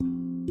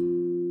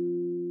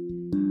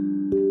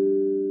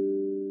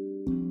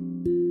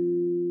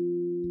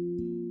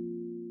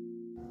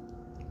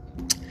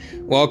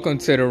Welcome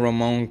to the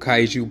Ramon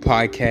Kaiju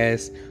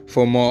Podcast.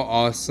 For more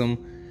awesome,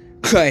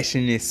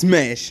 clashing and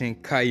smashing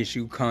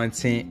Kaiju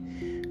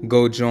content,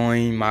 go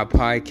join my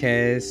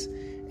podcast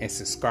and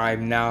subscribe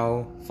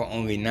now for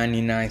only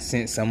 99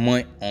 cents a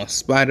month on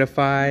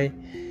Spotify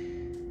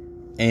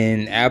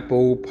and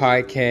Apple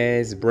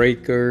Podcasts,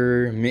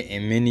 Breaker,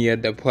 and many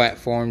other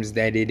platforms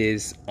that it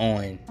is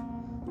on.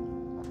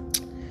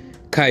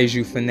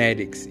 Kaiju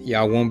Fanatics,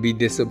 y'all won't be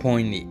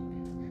disappointed.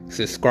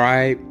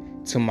 Subscribe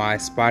to my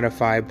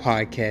Spotify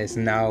podcast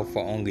now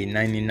for only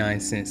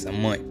 99 cents a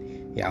month.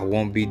 Y'all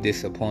won't be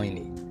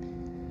disappointed.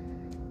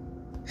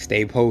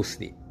 Stay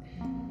posted.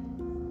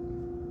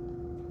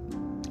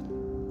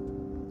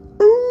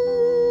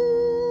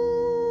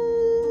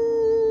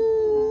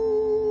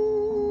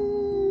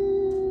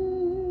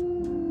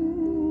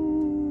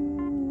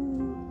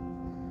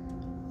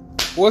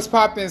 What's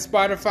poppin',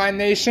 Spotify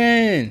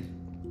Nation?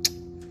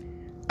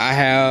 I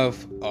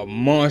have a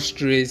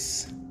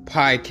monstrous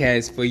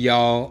podcast for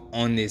y'all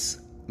on this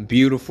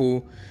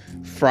beautiful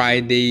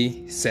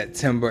Friday,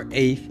 September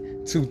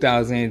 8th,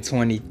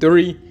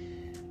 2023.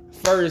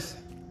 First,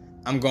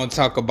 I'm going to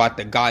talk about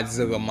the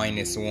Godzilla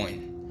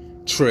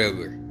 -1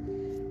 trailer.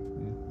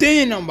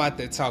 Then I'm about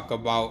to talk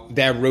about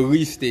that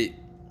released it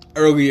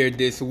earlier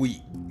this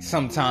week,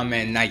 sometime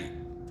at night,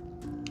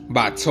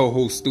 by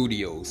TOHO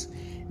Studios.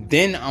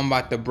 Then I'm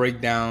about to break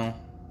down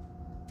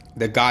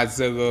the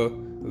Godzilla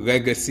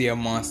Legacy of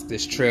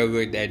Monsters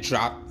trailer that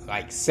dropped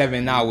like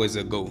 7 hours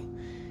ago,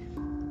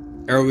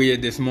 earlier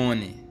this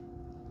morning.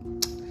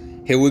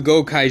 Here we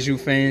go, Kaiju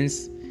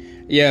fans.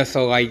 Yeah,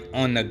 so like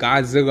on the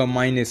Godzilla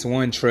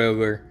 -1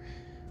 trailer,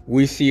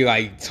 we see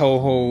like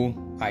Toho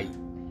like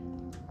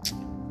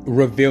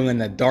revealing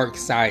the dark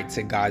side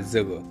to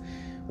Godzilla.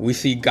 We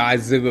see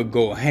Godzilla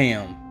go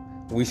ham.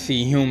 We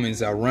see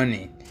humans are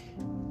running.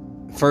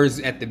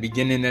 First, at the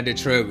beginning of the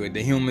trailer,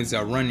 the humans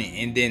are running,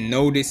 and then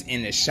notice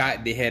in the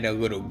shot they had a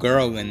little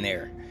girl in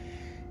there,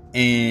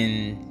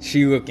 and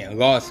she looking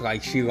lost,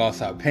 like she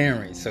lost her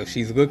parents, so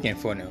she's looking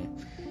for them.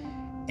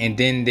 And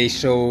then they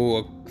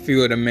show a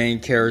few of the main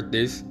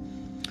characters.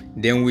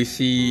 Then we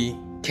see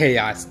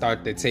chaos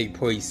start to take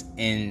place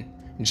in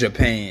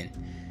Japan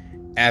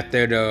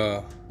after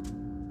the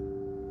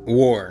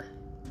war.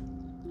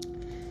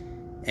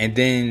 And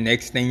then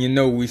next thing you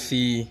know, we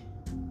see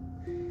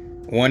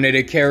one of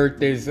the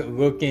characters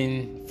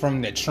looking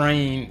from the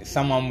train.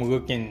 Some of them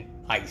looking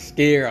like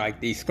scared,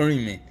 like they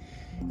screaming.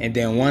 And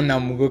then one of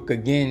them look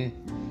again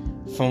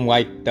from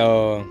like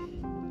a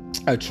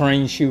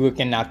train. She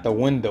looking out the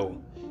window.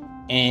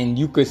 And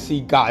you could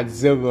see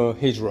Godzilla,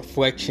 his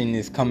reflection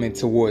is coming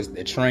towards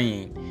the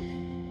train.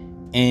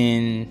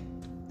 And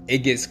it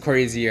gets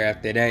crazier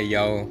after that,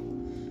 y'all.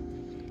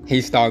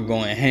 He start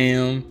going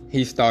ham.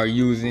 He start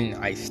using,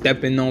 like,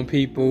 stepping on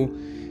people.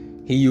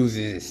 He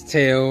uses his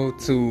tail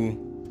to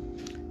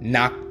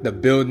knock the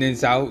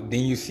buildings out.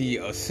 Then you see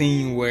a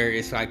scene where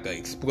it's like an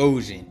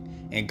explosion,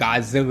 and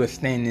Godzilla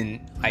standing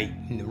like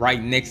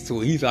right next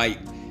to it. He's like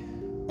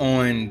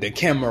on the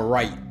camera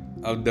right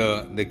of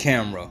the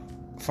camera.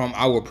 From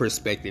our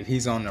perspective,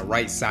 he's on the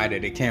right side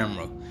of the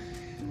camera.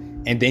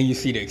 And then you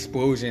see the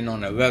explosion on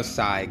the left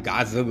side,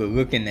 Godzilla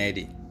looking at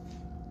it.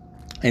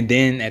 And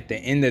then at the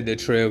end of the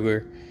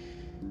trailer,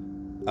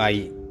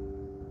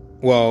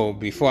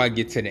 before I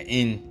get to the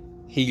end,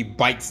 he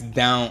bites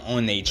down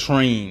on a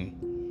train.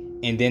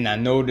 And then I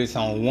notice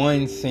on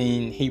one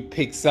scene, he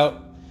picks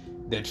up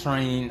the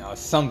train or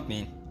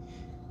something.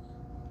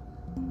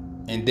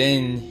 And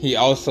then he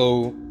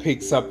also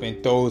picks up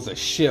and throws a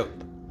ship.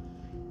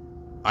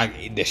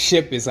 The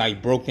ship is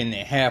like broken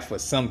in half or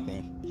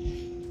something.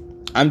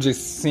 I'm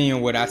just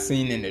seeing what I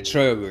seen in the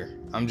trailer.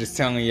 I'm just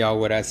telling y'all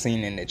what I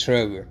seen in the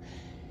trailer.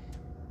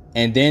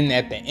 And then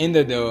at the end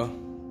of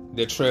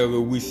the trailer,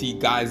 we see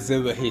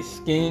Godzilla, his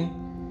skin.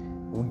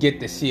 We get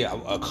to see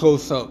a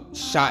close-up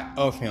shot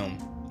of him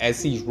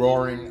as he's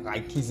roaring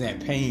like he's in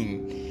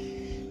pain.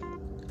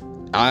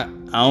 I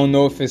don't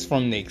know if it's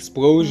from the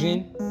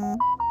explosion,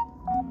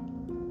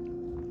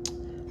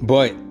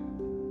 but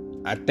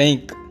I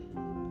think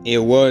it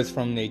was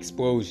from the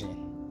explosion.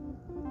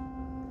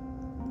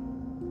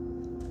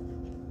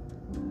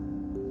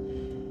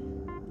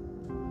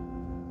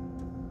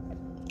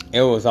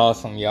 It was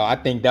awesome, y'all. I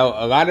think that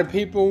a lot of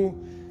people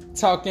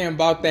talking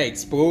about that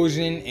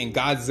explosion and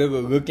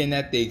Godzilla looking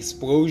at the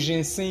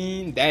explosion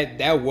scene,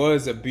 that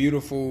was a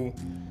beautiful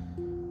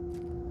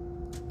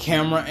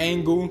camera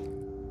angle.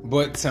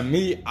 But to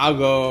me, I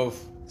love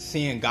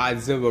seeing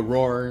Godzilla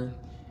roaring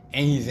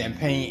and he's in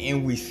pain,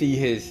 and we see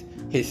his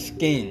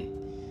skin.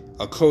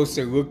 A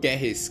closer look at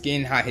his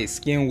skin, how his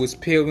skin was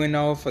peeling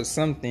off or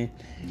something.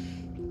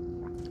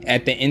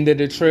 At the end of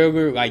the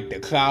trailer, like the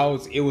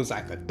clouds, it was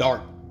like a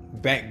dark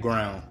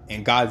background,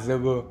 and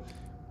Godzilla,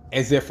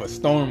 as if a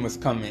storm was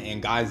coming,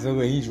 and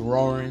Godzilla, he's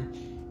roaring,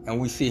 and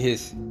we see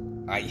his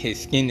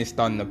skin is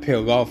starting to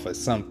peel off or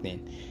something.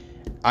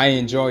 I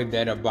enjoyed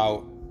that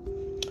about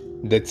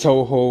the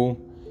TOHO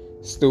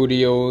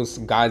Studios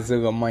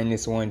Godzilla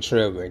 -1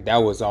 trailer. That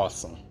was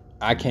awesome.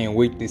 I can't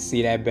wait to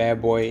see that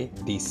bad boy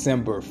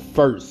December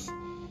 1st.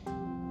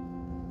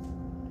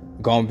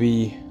 gonna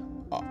be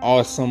an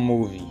awesome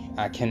movie.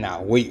 I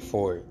cannot wait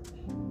for it.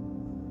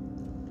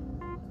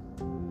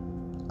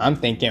 I'm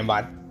thinking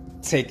about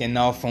taking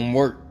off from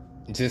work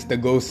just to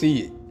go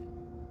see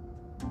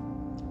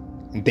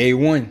it. Day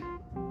one.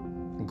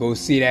 Go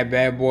see that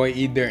bad boy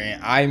either in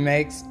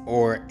IMAX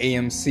or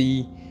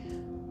AMC.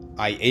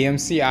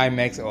 AMC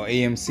IMAX or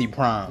AMC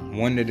Prime.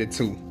 One of the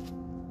two.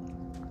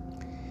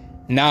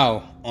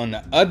 Now, on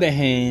the other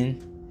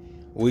hand,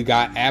 we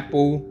got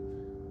Apple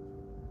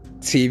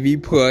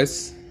TV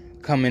Plus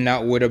coming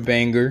out with a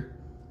banger.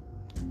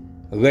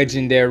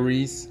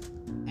 Legendaries,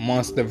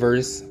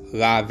 Monsterverse,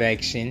 live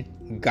action,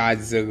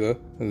 Godzilla,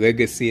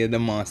 Legacy of the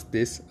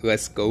Monsters.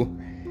 Let's go.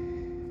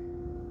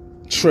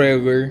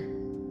 Trailer.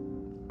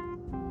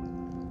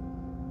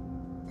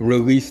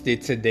 Released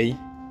it today.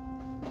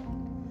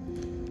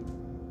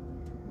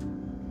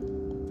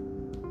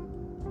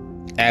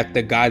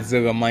 After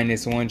Godzilla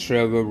 -1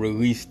 trailer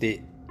released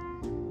it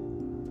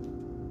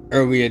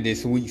earlier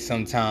this week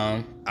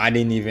sometime. I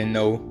didn't even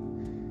know.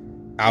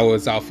 I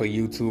was off of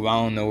YouTube.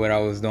 I don't know what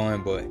I was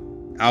doing, but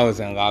I was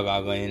in La La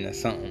Land or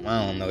something.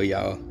 I don't know,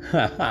 y'all.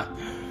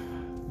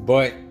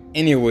 But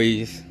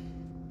anyways,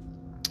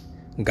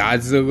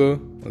 Godzilla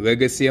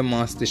Legacy of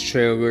Monsters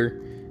trailer.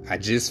 I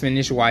just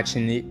finished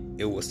watching it.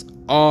 It was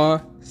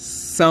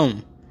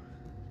awesome.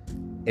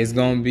 It's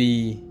gonna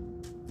be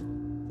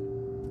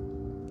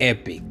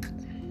epic.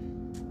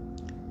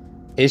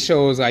 It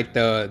shows like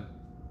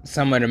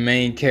some of the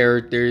main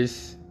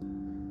characters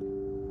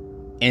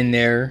in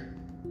there.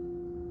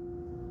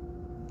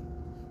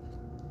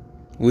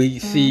 We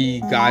see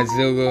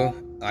Godzilla,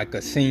 like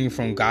a scene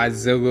from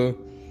Godzilla,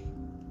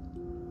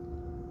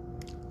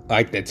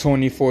 like the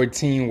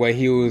 2014 where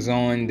he was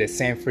on the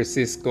San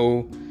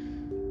Francisco,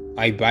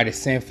 like by the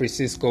San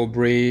Francisco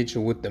Bridge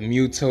with the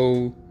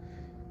Muto,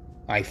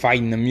 like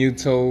fighting the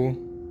Muto.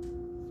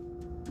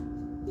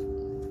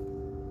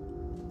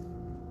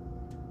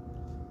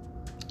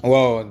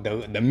 Well,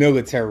 the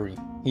military.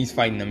 He's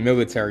fighting the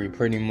military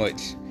pretty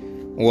much.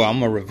 Well, I'm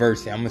going to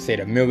reverse it. I'm going to say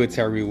the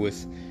military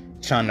was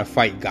trying to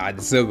fight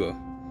Godzilla.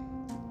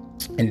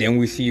 And then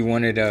we see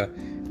one of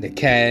the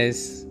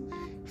cast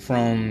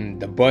from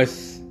the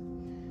bus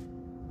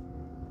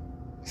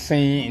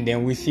scene. And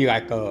then we see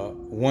like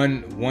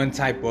one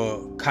type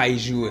of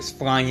kaiju is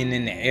flying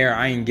in the air.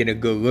 I didn't get a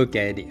good look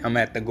at it. I'm going to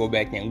have to go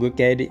back and look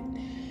at it.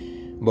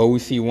 But we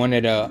see one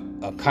of a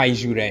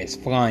kaiju that is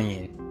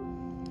flying.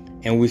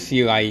 And we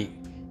see like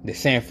the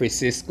San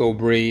Francisco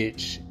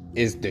Bridge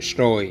is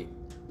destroyed.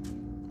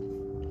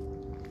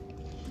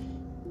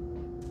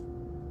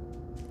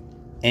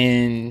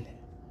 And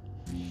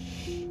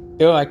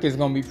feel like it's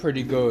gonna be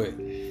pretty good.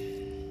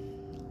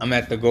 I'm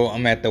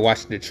gonna have to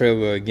watch the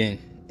trailer again.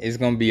 It's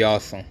gonna be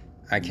awesome.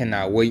 I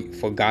cannot wait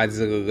for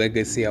Godzilla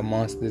Legacy of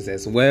Monsters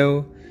as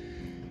well.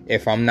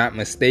 If I'm not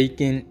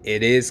mistaken,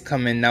 it is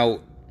coming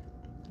out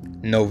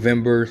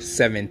November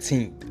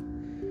 17th.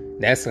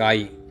 That's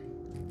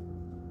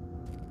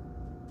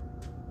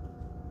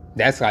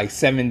like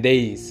 7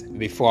 days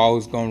before I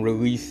was gonna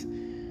release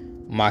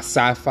my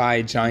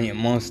sci-fi giant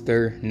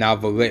monster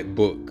novelette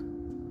book.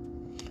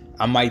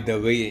 I might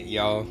delay it,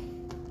 y'all.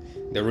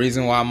 The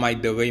reason why I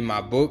might delay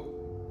my book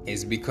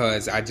is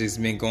because I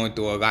just been going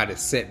through a lot of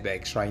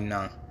setbacks right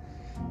now.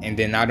 And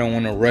then I don't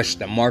want to rush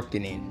the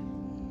marketing.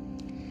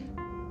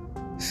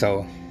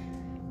 So,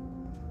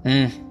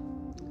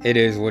 it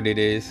is what it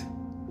is.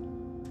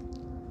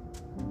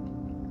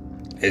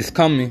 It's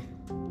coming.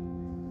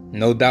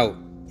 No doubt.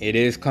 It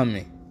is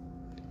coming.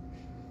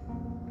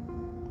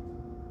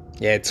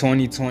 Yeah,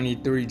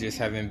 2023 just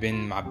haven't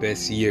been my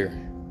best year.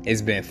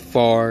 It's been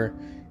far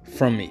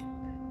from it.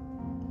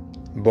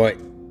 But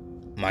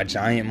my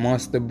giant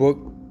monster book,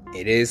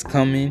 it is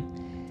coming.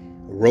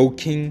 Road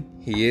King,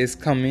 he is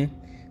coming.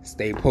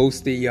 Stay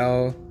posted,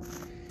 y'all.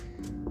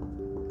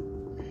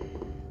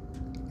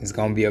 It's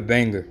gonna be a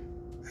banger.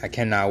 I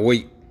cannot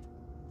wait.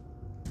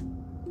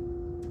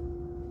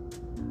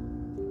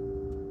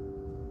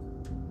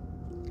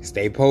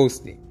 Stay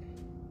posted.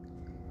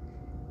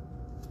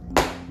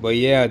 But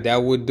yeah,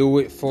 that would do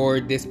it for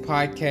this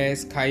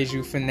podcast,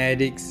 Kaiju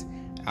Fanatics.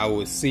 I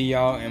will see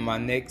y'all in my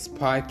next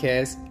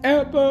podcast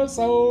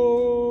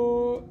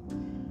episode.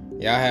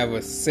 Y'all have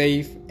a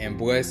safe and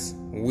blessed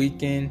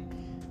weekend.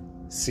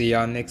 See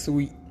y'all next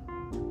week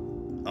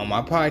on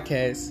my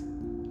podcast.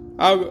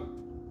 I'll go.